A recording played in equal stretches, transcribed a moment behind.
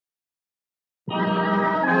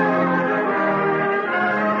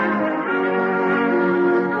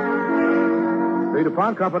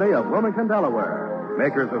DuPont Company of Wilmington, Delaware,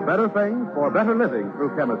 makers of better things for better living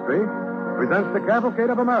through chemistry, presents the Cavalcade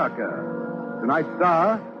of America. Tonight's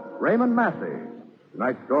star, Raymond Massey.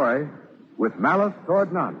 Tonight's story, With Malice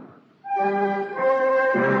Toward None.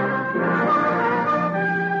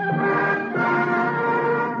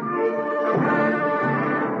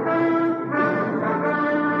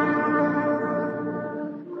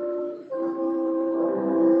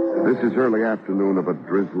 This is early afternoon of a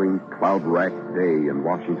drizzling, cloud-racked day in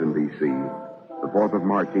Washington, D.C., the 4th of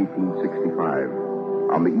March, 1865,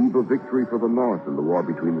 on the eve of victory for the North in the war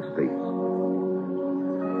between the states.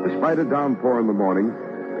 Despite a downpour in the morning,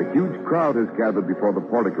 a huge crowd has gathered before the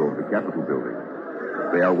portico of the Capitol building.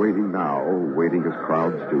 They are waiting now, waiting as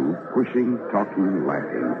crowds do, pushing, talking,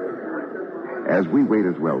 laughing. As we wait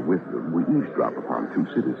as well with them, we eavesdrop upon two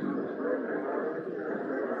citizens.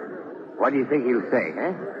 What do you think he'll say,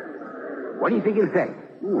 huh? What do you think he'll say?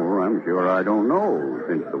 Oh, I'm sure I don't know.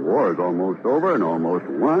 Since the war is almost over and almost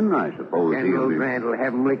won, I suppose General Grant will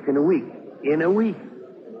have him licked in a week. In a week.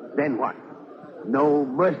 Then what? No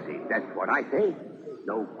mercy, that's what I say.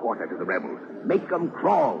 No quarter to the rebels. Make them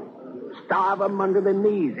crawl. Starve them under the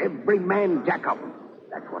knees. Every man jack up.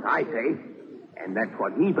 That's what I say. And that's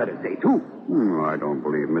what he better say, too. I don't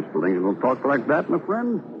believe Mr. Lincoln will talk like that, my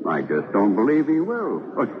friend. I just don't believe he will.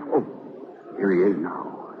 Oh, here he is now.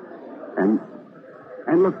 And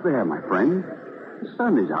look there, my friend. The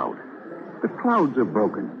sun is out. The clouds are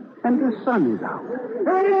broken. And the sun is out.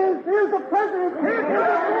 There he is. Here's the president. Here's the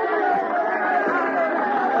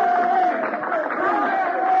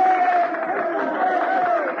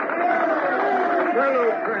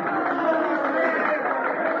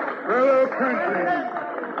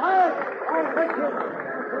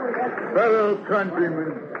Fellow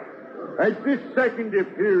countrymen, at this second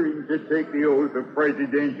appearing to take the oath of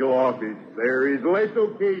presidential office, there is less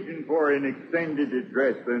occasion for an extended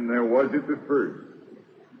address than there was at the first.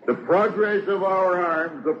 The progress of our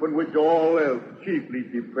arms, upon which all else chiefly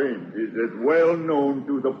depends, is as well known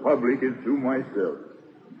to the public as to myself.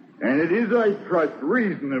 And it is, I trust,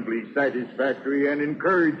 reasonably satisfactory and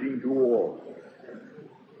encouraging to all.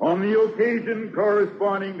 On the occasion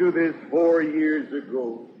corresponding to this 4 years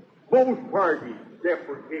ago, both parties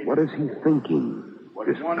deprecated... What is he thinking?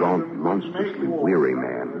 This gaunt, monstrously weary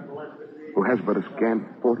man who has but a scant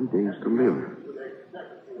 40 days to live.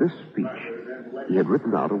 This speech he had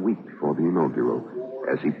written out a week before the inaugural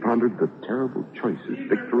as he pondered the terrible choices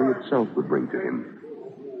victory itself would bring to him.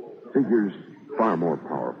 Figures far more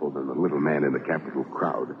powerful than the little man in the Capitol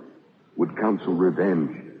crowd would counsel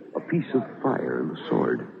revenge, a piece of fire, and the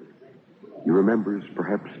sword. He remembers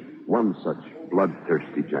perhaps one such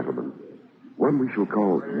bloodthirsty gentleman, one we shall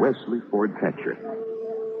call Wesley Ford Thatcher.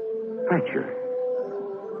 Thatcher.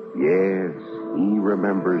 Yes, he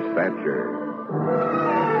remembers Thatcher.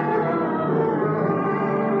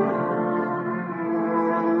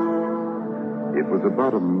 It was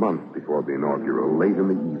about a month before the inaugural, late in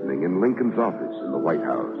the evening, in Lincoln's office in the White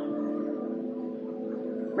House.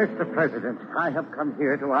 Mr. President, I have come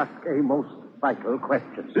here to ask a most vital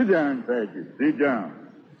question. Sit down, Thatcher. Sit down.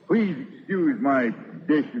 Please excuse my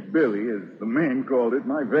disability, as the man called it.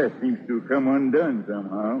 My vest seems to have come undone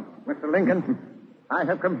somehow. Mr. Lincoln, I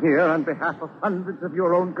have come here on behalf of hundreds of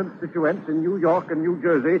your own constituents in New York and New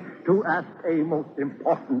Jersey to ask a most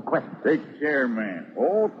important question. Take care, man.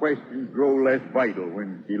 All questions grow less vital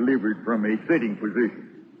when delivered from a sitting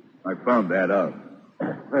position. I found that out.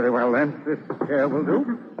 Very well, then. This chair will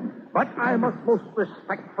do. But I must most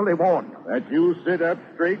respectfully warn you. That you'll sit up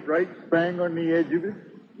straight, right spang on the edge of it?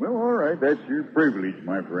 Well, all right. That's your privilege,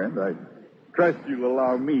 my friend. I trust you'll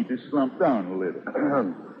allow me to slump down a little.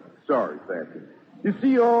 Sorry, Thatcher. You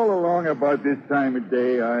see, all along about this time of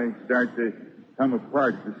day, I start to come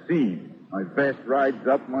apart at the seams. My vest rides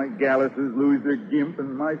up, my galluses lose their gimp,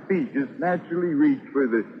 and my feet just naturally reach for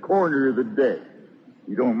the corner of the deck.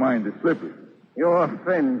 You don't mind the slippers. Your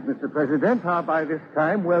friends, Mr. President, are by this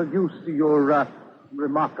time well used to your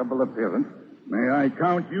remarkable appearance. May I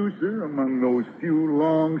count you, sir, among those few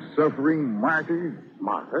long-suffering martyrs?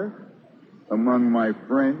 Martyrs? Among my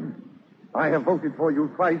friends? I have voted for you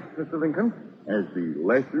twice, Mr. Lincoln. As the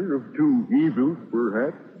lesser of two evils,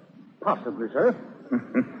 perhaps? Possibly, sir.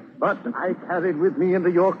 But I carried with me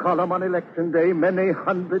into your column on election day many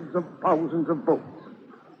hundreds of thousands of votes.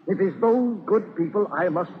 It is those good people I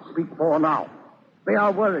must speak for now. They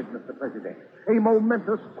are worried, Mr. President. A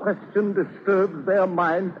momentous question disturbs their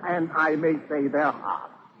minds and, I may say, their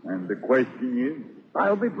hearts. And the question is?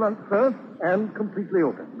 I'll be blunt, sir, and completely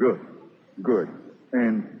open. Good.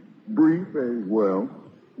 And brief as well.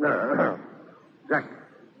 Exactly.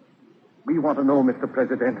 We want to know, Mr.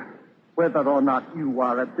 President, whether or not you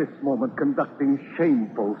are at this moment conducting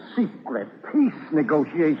shameful, secret peace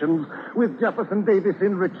negotiations with Jefferson Davis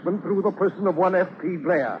in Richmond through the person of one F.P.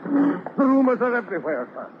 Blair. The rumors are everywhere,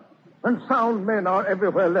 sir. And sound men are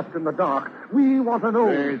everywhere left in the dark. We want to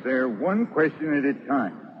know... There, one question at a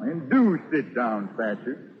time. And do sit down,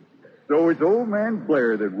 Thatcher. So it's old man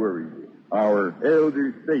Blair that worries you, our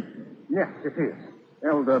elder statesman. Yes, it is.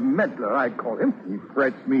 Elder Meddler, I'd call him. He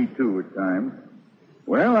frets me, too, at times.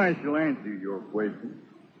 Well, I shall answer your question.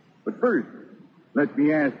 But first, let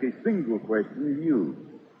me ask a single question of you.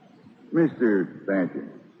 Mr.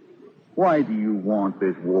 Thatcher, why do you want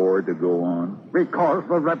this war to go on? Because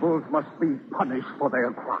the rebels must be punished for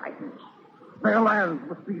their crimes. Their lands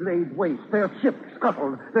must be laid waste, their ships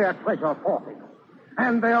scuttled, their treasure forfeit.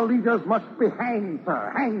 And their leaders must be hanged,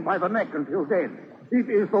 sir, hanged by the neck until dead. It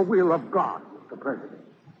is the will of God, Mr. President.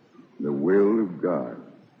 The will of God.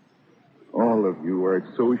 All of you are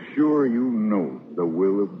so sure you know the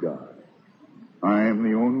will of God. I am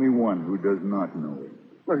the only one who does not know it.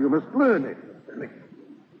 Well, you must learn it, Mr. Lincoln.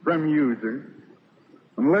 From you, sir.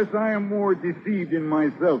 Unless I am more deceived in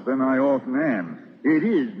myself than I often am, it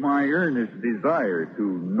is my earnest desire to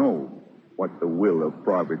know what the will of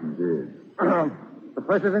Providence is. Mr.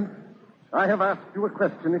 President, I have asked you a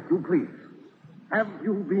question, if you please. Have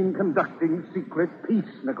you been conducting secret peace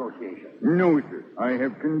negotiations? No, sir. I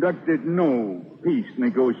have conducted no peace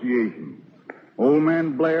negotiations. Old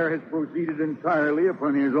man Blair has proceeded entirely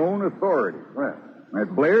upon his own authority. Well,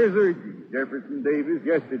 at Blair's urging, Jefferson Davis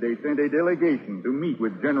yesterday sent a delegation to meet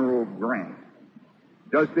with General Grant.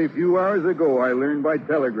 Just a few hours ago, I learned by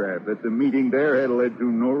telegraph that the meeting there had led to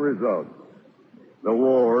no result. The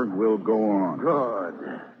war will go on.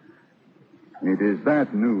 good. It is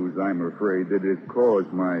that news, I'm afraid, that has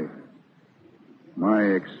caused my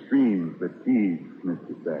extreme fatigue,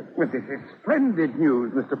 Mr. Thatcher. Well, this is splendid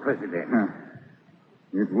news, Mr. President.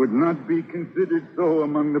 It would not be considered so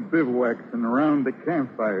among the bivouacs and around the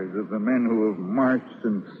campfires of the men who have marched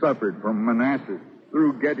and suffered from Manassas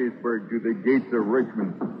through Gettysburg to the gates of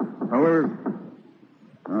Richmond. However,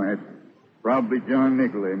 it's probably John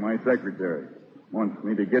Nicolay, my secretary, wants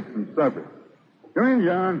me to get some supper. Come in,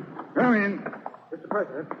 John. Come in. Mr.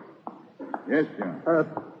 President. Yes, John.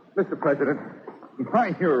 Mr. President.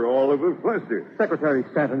 Why, you're all of a fluster. Secretary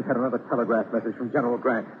Stanton's had another telegraph message from General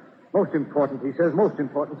Grant. Most important, he says. Most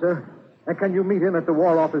important, sir. And can you meet him at the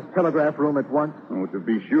War Office telegraph room at once? Oh, to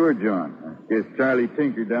be sure, John. I guess Charlie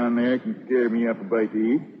Tinker down there can scare me up a bite to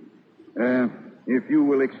eat. If you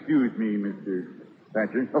will excuse me, Mr.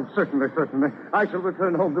 Thatcher. Oh, certainly, certainly. I shall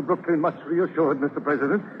return home to Brooklyn much reassured, Mr.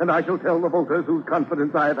 President, and I shall tell the voters whose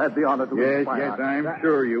confidence I have had the honor to inspire. Yes, I'm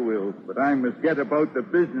sure you will. But I must get about the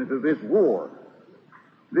business of this war.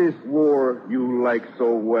 This war you like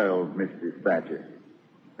so well, Mr. Thatcher.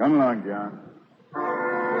 Come along, John.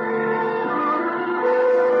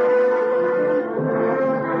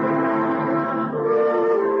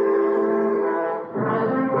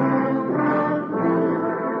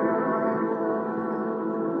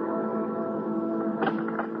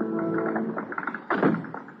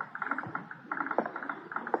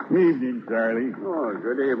 Evening, Charlie. Oh,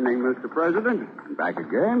 good evening, Mr. President. Back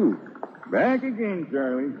again? Back again,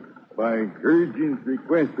 Charlie. By urgent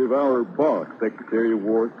request of our boss, Secretary of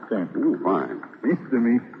War Stanton. Oh, fine. Seems to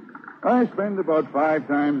me I spend about 5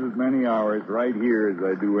 times as many hours right here as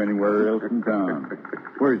I do anywhere else in town.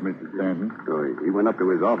 Where's Mr. Stanton? So he went up to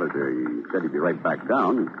his office there. He said he'd be right back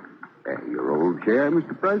down. Your old chair,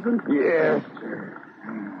 Mr. President? Yes, sir.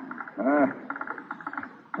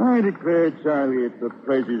 I declare, Charlie, it's a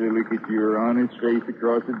pleasure to look at your honest face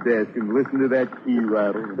across the desk and listen to that key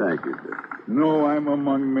rattle. Thank you, sir. No, I'm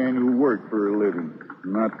among men who work for a living,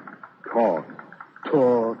 not talk.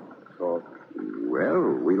 Talk.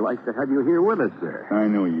 Well, we like to have you here with us, sir. I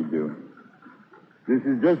know you do. This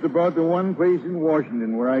is just about the one place in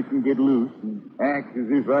Washington where I can get loose and act as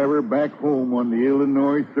if I were back home on the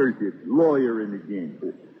Illinois circuit, lawyering again.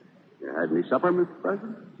 You had any supper, Mr.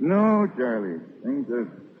 President? No, Charlie. Things have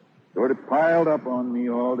sort of piled up on me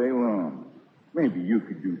all day long. Maybe you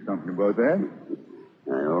could do something about that.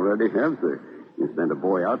 I already have, sir. You sent a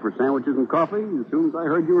boy out for sandwiches and coffee as soon as I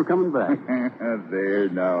heard you were coming back. There,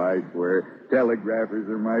 now, I swear. Telegraphers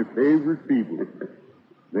are my favorite people.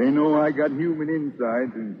 They know I got human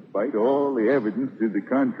insides in spite of all the evidence to the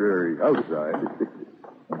contrary outside.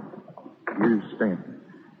 Here's Stanton.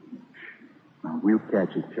 We'll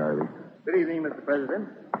catch it, Charlie. Good evening, Mr. President.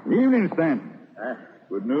 Evening, Stanton.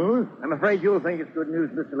 Good news? I'm afraid you'll think it's good news,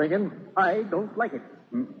 Mr. Lincoln. I don't like it.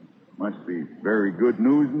 Must be very good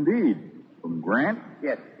news indeed. From Grant?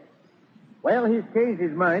 Yes. Well, he's changed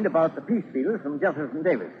his mind about the peace deal from Jefferson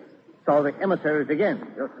Davis. Saw the emissaries again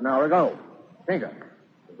just an hour ago. Tinker,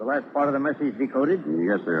 is the last part of the message decoded?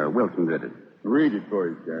 Yes, sir. Wilson did it. Read it for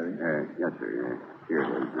us, Charlie. Yes, sir. Here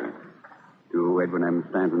it is. To Edwin M.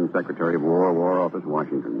 Stanton, Secretary of War, War Office,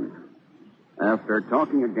 Washington. After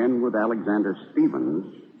talking again with Alexander Stevens,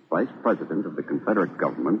 Vice President of the Confederate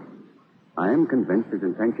government, I am convinced his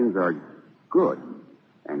intentions are good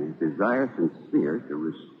and his desire sincere to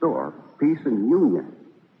restore peace and union.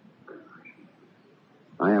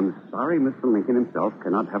 I am sorry Mr. Lincoln himself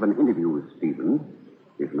cannot have an interview with Stevens,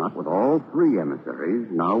 if not with all three emissaries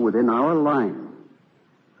now within our line.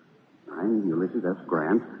 I'm Ulysses S.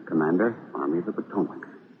 Grant, Commander, Army of the Potomac.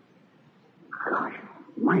 Gosh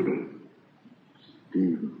almighty.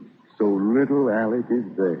 Steve, so little Alec is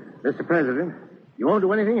there. Mr. President, you won't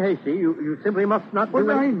do anything hasty. You simply must not But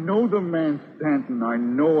do I know the man Stanton. I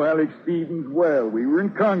know Alex Stevens well. We were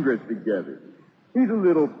in Congress together. He's a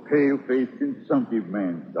little pale-faced, consumptive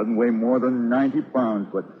man. Doesn't weigh more than 90 pounds,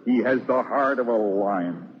 but he has the heart of a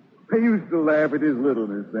lion. I used to laugh at his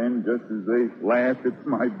littleness then, just as they laughed at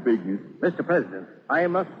my bigness. Mr. President, I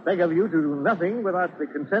must beg of you to do nothing without the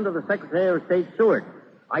consent of the Secretary of State, Seward.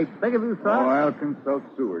 I beg of you, sir. Oh, I'll consult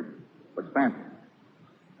Seward. But Stanton,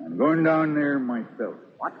 I'm going down there myself.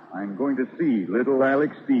 What? I'm going to see little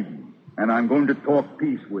Alex Stevens, and I'm going to talk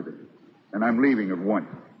peace with him. And I'm leaving at once.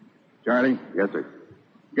 Charlie? Yes, sir.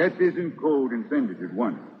 Get this in code and send it at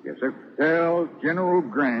once. Yes, sir. Tell General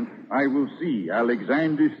Grant I will see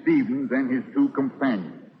Alexander Stevens and his two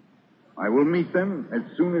companions. I will meet them as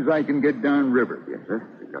soon as I can get downriver. Yes, sir.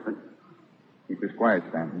 Got it. Keep us quiet,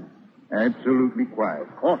 Stanton. Absolutely quiet.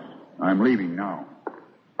 Of course. I'm leaving now.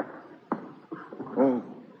 Oh,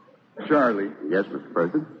 Charlie. Yes, Mr.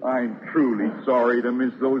 President. I'm truly sorry to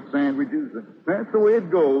miss those sandwiches. That's the way it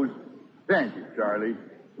goes. Thank you, Charlie.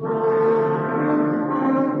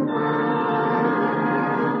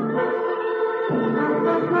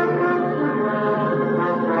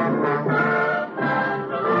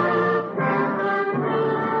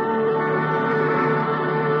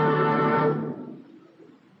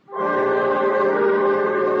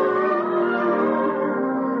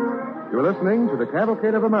 You're listening to the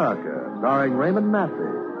Cavalcade of America, starring Raymond Massey,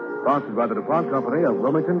 sponsored by the DuPont Company of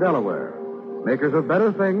Wilmington, Delaware, makers of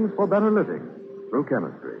better things for better living through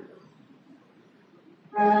chemistry.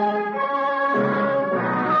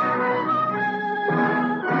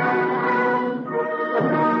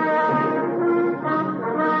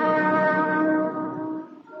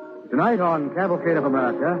 Tonight on Cavalcade of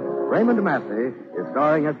America, Raymond Massey is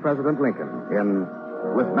starring as President Lincoln in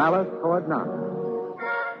With Malice Toward None.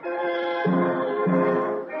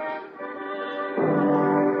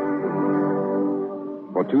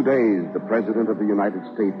 For 2 days, the President of the United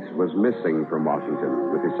States was missing from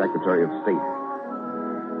Washington with his Secretary of State.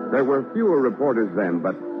 There were fewer reporters then,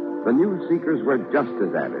 but the news seekers were just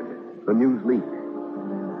as avid. The news leaked.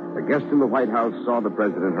 A guest in the White House saw the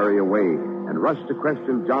President hurry away and rushed to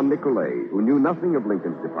question John Nicolay, who knew nothing of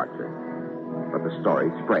Lincoln's departure. But the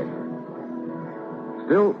story spread.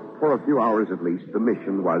 Still, for a few hours at least, the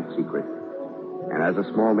mission was secret. And as a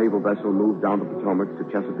small naval vessel moved down the Potomac to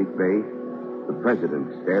Chesapeake Bay, the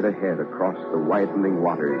President stared ahead across the widening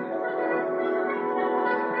waters.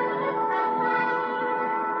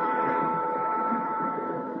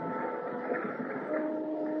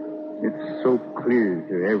 It's so clear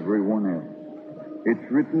to everyone else.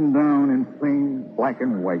 It's written down in plain black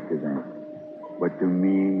and white to them. But to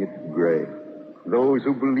me, it's gray. Those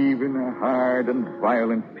who believe in a hard and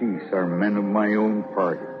violent peace are men of my own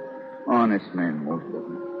party. Honest men, most of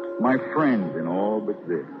them. My friends in all but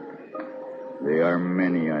this. They are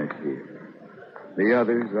many, I fear. The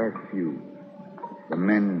others are few. The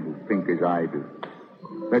men who think as I do.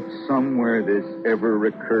 That somewhere this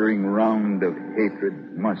ever-recurring round of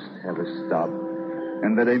hatred must have a stop,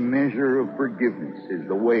 and that a measure of forgiveness is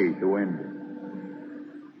the way to end it.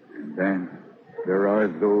 And then there are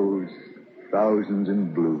those thousands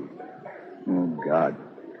in blue. Oh, God,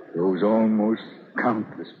 those almost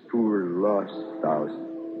countless poor lost thousands.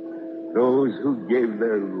 Those who gave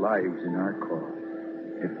their lives in our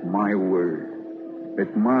cause. At my word,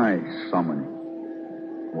 at my summoning,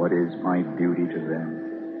 what is my duty to them?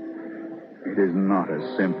 It is not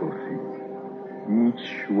a simple thing.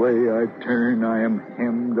 Each way I turn, I am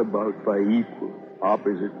hemmed about by equal,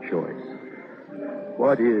 opposite choice.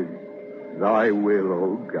 What is thy will,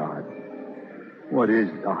 O God? What is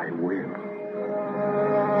thy will?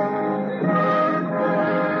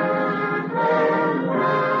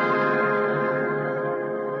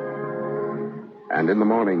 And in the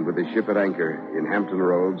morning, with the ship at anchor in Hampton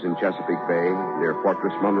Roads in Chesapeake Bay, near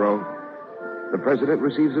Fortress Monroe, the President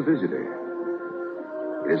receives a visitor.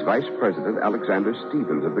 is Vice President Alexander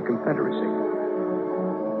Stevens of the Confederacy.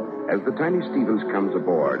 As the tiny Stevens comes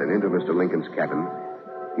aboard and into Mr. Lincoln's cabin,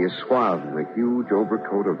 he is swathed in a huge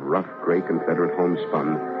overcoat of rough gray Confederate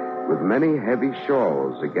homespun with many heavy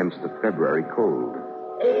shawls against the February cold.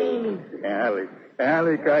 Hey,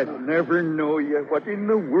 Alec, I'd never know you. What in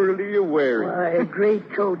the world are you wearing? Why, a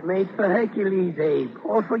great coat made for Hercules, Abe.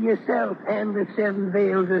 All for yourself and the 7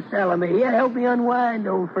 veils of Salome. Here, help me unwind,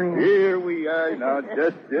 old friend. Here we are now.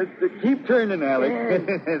 Just keep turning, Alec.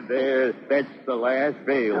 Yes. There, that's the last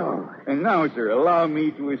veil. Oh. And now, sir, allow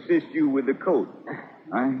me to assist you with the coat.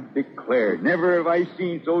 I declare, never have I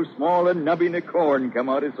seen so small a nubbin of corn come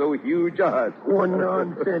out of so huge a husk. Oh,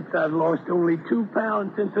 nonsense. I've lost only 2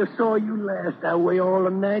 pounds since I saw you last. I weigh all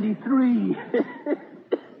of 93.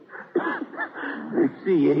 Let's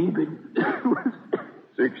see, Abe. It was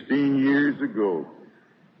 16 years ago.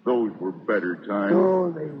 Those were better times.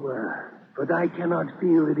 Oh, they were. But I cannot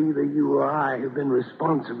feel that either you or I have been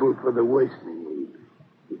responsible for the worsening,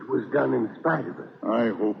 Abe. It was done in spite of us. I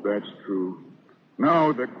hope that's true.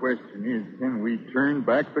 Now the question is, can we turn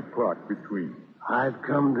back the clock between? I've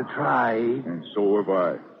come to try, Abe. And so have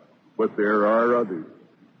I. But there are others.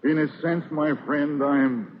 In a sense, my friend, I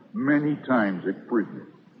am many times a prisoner.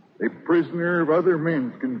 A prisoner of other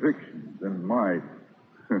men's convictions and my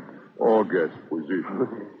august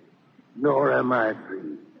position. Nor am I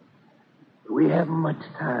free. We haven't much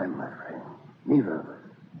time, my friend. Neither of us.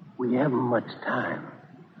 We haven't much time.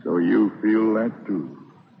 So you feel that, too?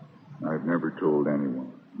 I've never told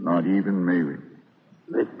anyone, not even Mary.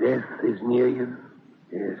 That death is near you?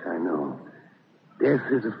 Yes, I know. Death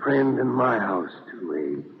is a friend in my house, too,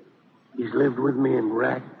 Abe. He's lived with me in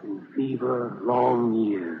rack and fever long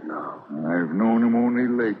years now. I've known him only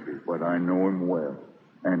lately, but I know him well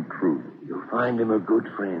and true. You'll find him a good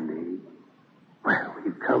friend, Abe. Well,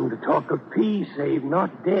 we've come to talk of peace, Abe,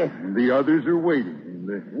 not death. And the others are waiting in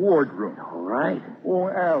the wardroom. All right. Oh,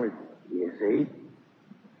 Alec. Yes, Abe?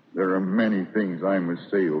 There are many things I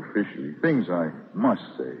must say officially, things I must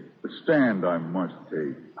say, a stand I must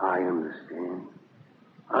take. I understand.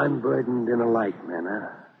 I'm burdened in a like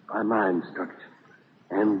manner by my instructions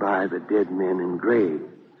and by the dead men in gray,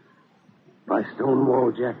 by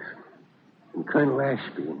Stonewall Jackson and Colonel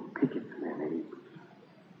Ashby and Pickett's men, Abe,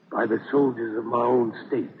 by the soldiers of my own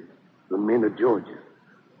state, the men of Georgia,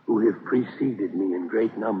 who have preceded me in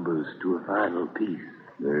great numbers to a final peace.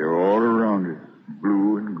 They're all around us.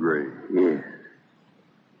 Blue and gray. Yes.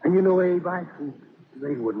 And you know, Abe, I think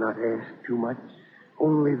they would not ask too much,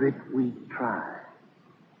 only that we try.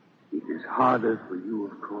 It is harder for you,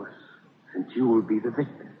 of course, since you will be the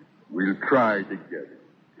victor. We'll try together.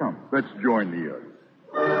 Come, let's join the others.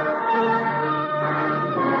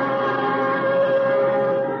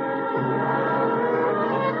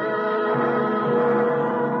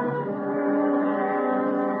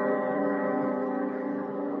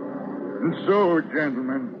 And so,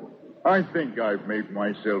 gentlemen, I think I've made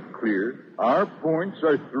myself clear. Our points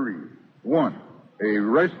are 3. 1, a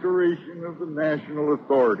restoration of the national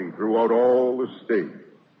authority throughout all the states.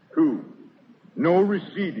 2, no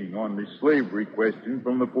receding on the slavery question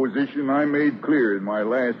from the position I made clear in my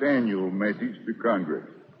last annual message to Congress.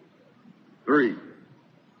 3,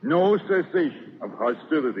 no cessation of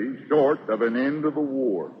hostilities short of an end of the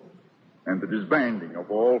war and the disbanding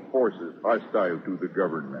of all forces hostile to the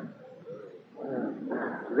government.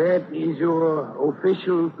 That is your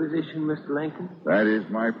official position, Mr. Lincoln? That is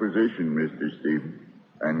my position, Mr. Stevens.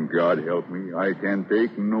 And God help me, I can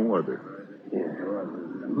take no other. Yes.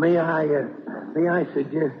 May I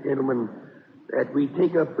suggest, gentlemen, that we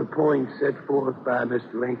take up the points set forth by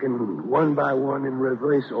Mr. Lincoln one by one in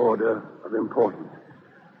reverse order of importance.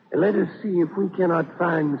 And let us see if we cannot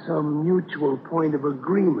find some mutual point of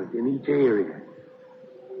agreement in each area.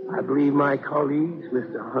 I believe my colleagues,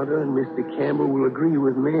 Mr. Hunter and Mr. Campbell, will agree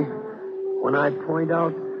with me when I point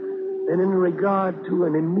out that in regard to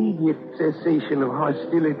an immediate cessation of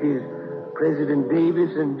hostilities, President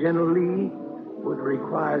Davis and General Lee would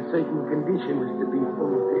require certain conditions to be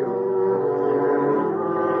fulfilled.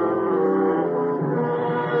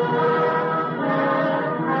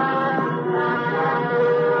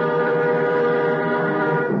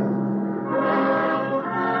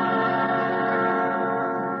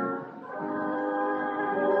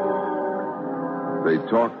 They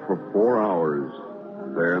talked for 4 hours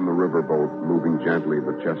there in the riverboat, moving gently in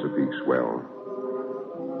the Chesapeake swell.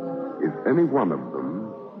 If any one of them,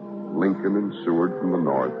 Lincoln and Seward from the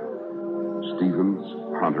north, Stevens,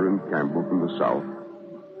 Hunter, and Campbell from the south,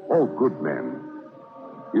 all good men,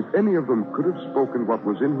 if any of them could have spoken what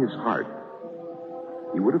was in his heart,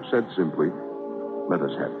 he would have said simply, "Let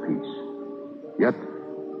us have peace." Yet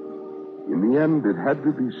In the end, it had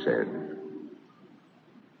to be said.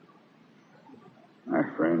 My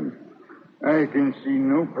friend, I can see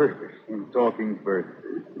no purpose in talking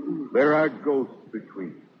further. There are ghosts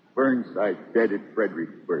between Burnside dead at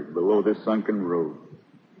Fredericksburg below the sunken road,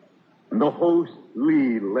 and the host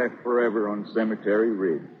Lee left forever on Cemetery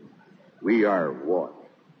Ridge. We are watched,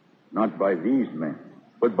 not by these men,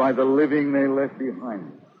 but by the living they left behind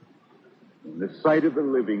them. In the sight of the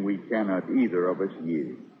living, we cannot either of us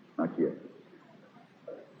yield. Not yet.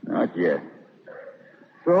 Not yet.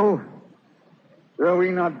 So, shall we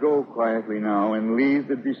not go quietly now and leave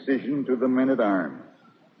the decision to the men-at-arms?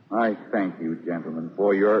 I thank you, gentlemen,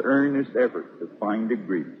 for your earnest effort to find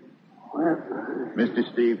agreement. Well, Mr.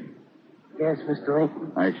 Steve? yes, Mr.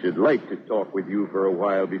 Lincoln. I should like to talk with you for a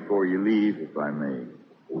while before you leave, if I may.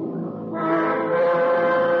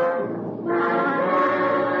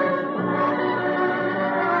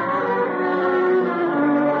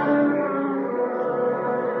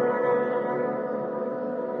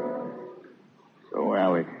 So,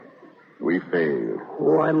 Alec, we failed.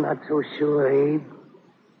 Oh, I'm not so sure, Abe.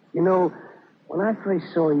 You know, when I first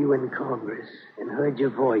saw you in Congress and heard your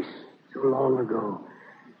voice so long ago,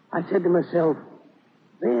 I said to myself,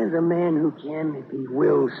 there's a man who can, if he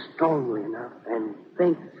wills strongly enough and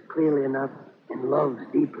thinks clearly enough and loves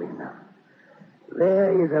deeply enough.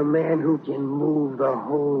 There is a man who can move the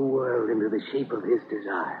whole world into the shape of his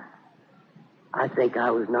desire. I think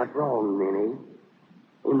I was not wrong, Minnie.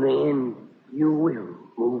 In the end, you will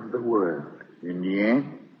move the world. In the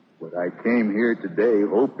end, but I came here today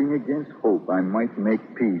hoping against hope I might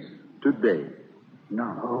make peace today.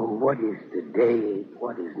 Now. Oh, what is today?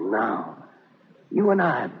 What is now? You and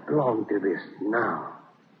I belong to this now.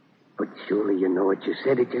 But surely you know it. You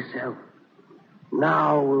said it yourself.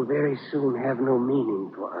 Now will very soon have no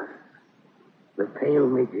meaning for us. The pale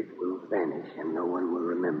midget will vanish and no one will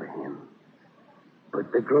remember him.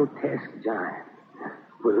 But the grotesque giant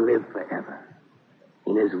will live forever.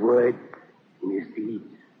 In his words, in his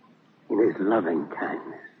deeds, in his loving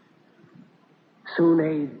kindness. Soon,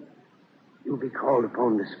 Abe, you'll be called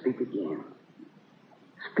upon to speak again.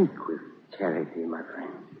 Speak with charity, my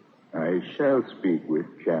friend. I shall speak with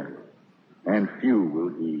charity, and few will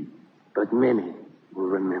heed. But many will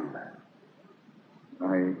remember.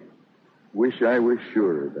 I wish I was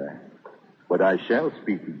sure of that. But I shall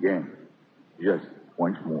speak again, just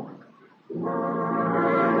once more.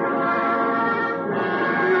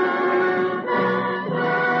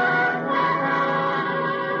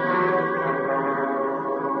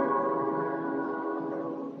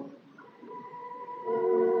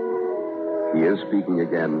 He is speaking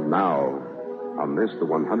again now, on this, the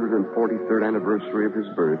 143rd anniversary of his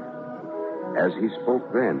birth, as he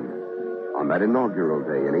spoke then, on that inaugural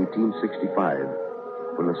day in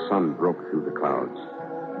 1865, when the sun broke through the clouds.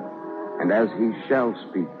 And as he shall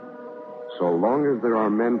speak, so long as there are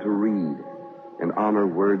men to read and honor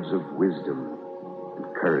words of wisdom and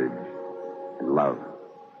courage and love.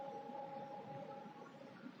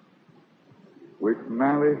 With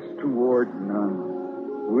malice toward none,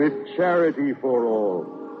 with charity for all,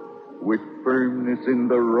 with firmness in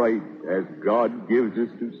the right as God gives us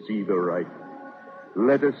to see the right,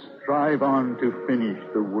 let us strive on to finish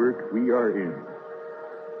the work we are in,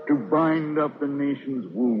 to bind up the nation's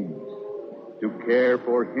wounds, to care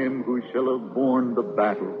for him who shall have borne the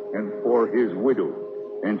battle and for his widow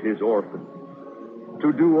and his orphan,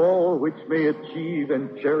 to do all which may achieve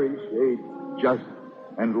and cherish a just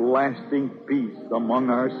and lasting peace among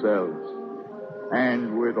ourselves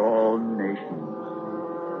and with all nations.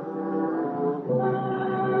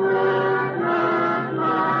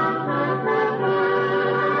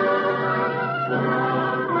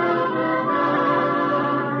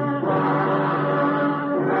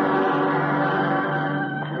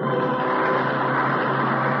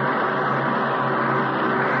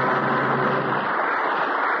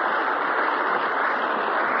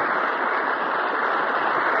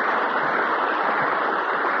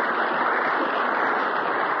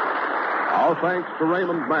 Thanks to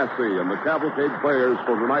Raymond Massey and the Cavalcade players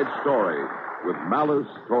for tonight's story, With Malice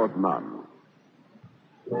Toward None.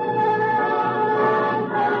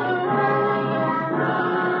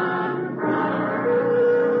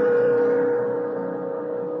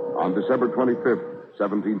 On December 25th,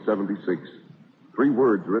 1776, 3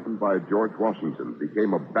 words written by George Washington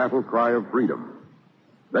became a battle cry of freedom.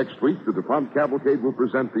 Next week, the DuPont Cavalcade will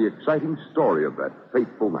present the exciting story of that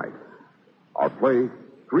fateful night. Our play,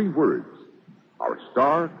 3 Words. Our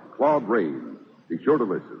star, Claude Rains. Be sure to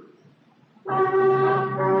listen.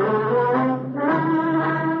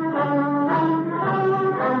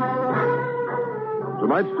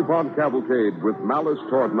 Tonight's DuPont Cavalcade, With Malice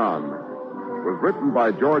Toward None, was written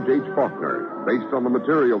by George H. Faulkner, based on the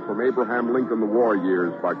material from Abraham Lincoln the War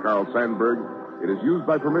Years by Carl Sandburg. It is used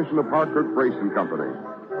by permission of Hartford Brace and Company.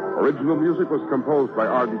 Original music was composed by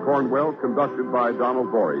Arden Cornwell, conducted by Donald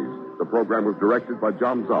Voorhees. The program was directed by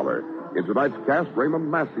John Zoller. In tonight's cast, Raymond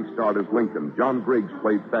Massey starred as Lincoln. John Briggs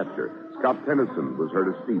played Thatcher. Scott Tennyson was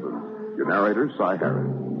heard as Stevens. Your narrator, Cy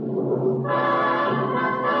Harris.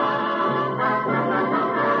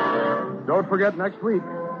 Don't forget next week,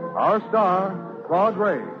 our star, Claude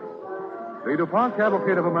Ray. The DuPont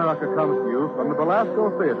Cavalcade of America comes to you from the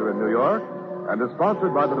Belasco Theater in New York and is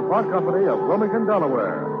sponsored by the DuPont Company of Bloomington,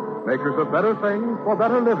 Delaware, makers of better things for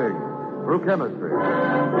better living through chemistry.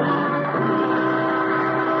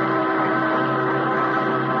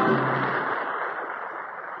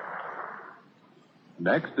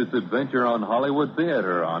 Next, it's Adventure on Hollywood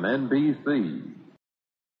Theater on NBC.